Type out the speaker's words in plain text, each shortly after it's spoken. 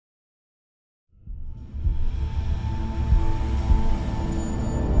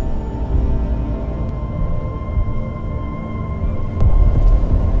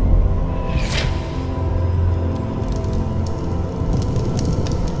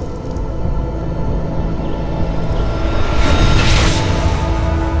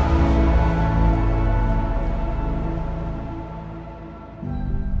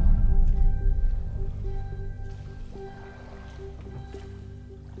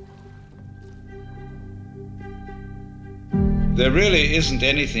There really isn't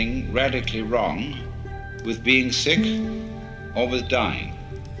anything radically wrong with being sick or with dying.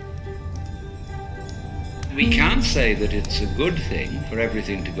 We can't say that it's a good thing for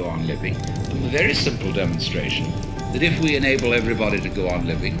everything to go on living from a very simple demonstration that if we enable everybody to go on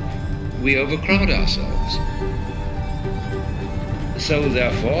living, we overcrowd ourselves. So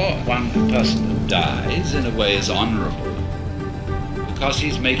therefore, one person who dies in a way is honorable because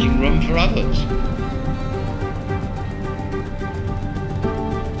he's making room for others.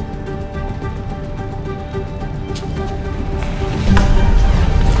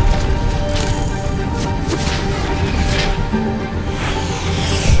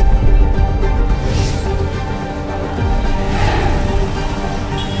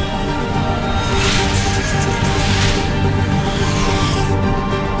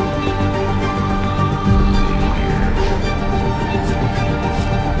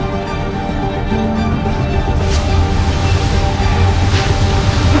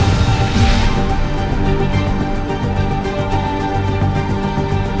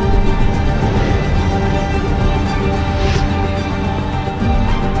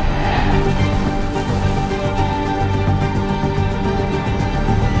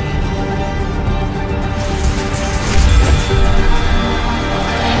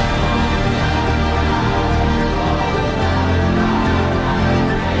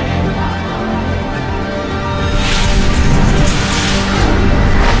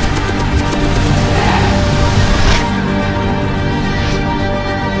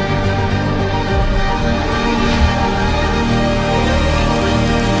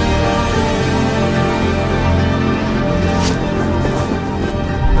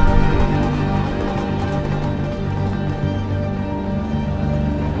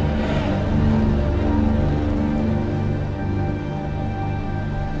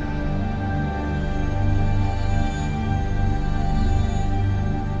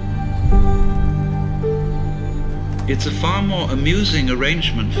 It's a far more amusing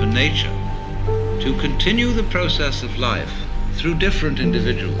arrangement for nature to continue the process of life through different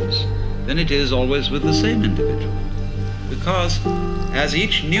individuals than it is always with the same individual. Because as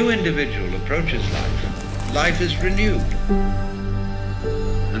each new individual approaches life, life is renewed.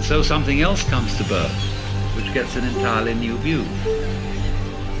 And so something else comes to birth, which gets an entirely new view.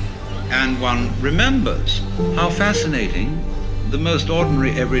 And one remembers how fascinating the most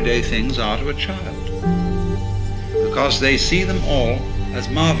ordinary everyday things are to a child, because they see them all as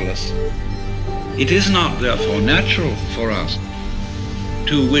marvelous. It is not, therefore, natural for us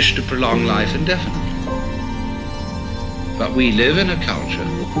to wish to prolong life indefinitely. But we live in a culture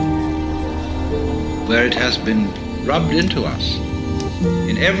where it has been rubbed into us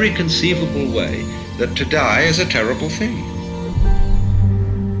in every conceivable way that to die is a terrible thing.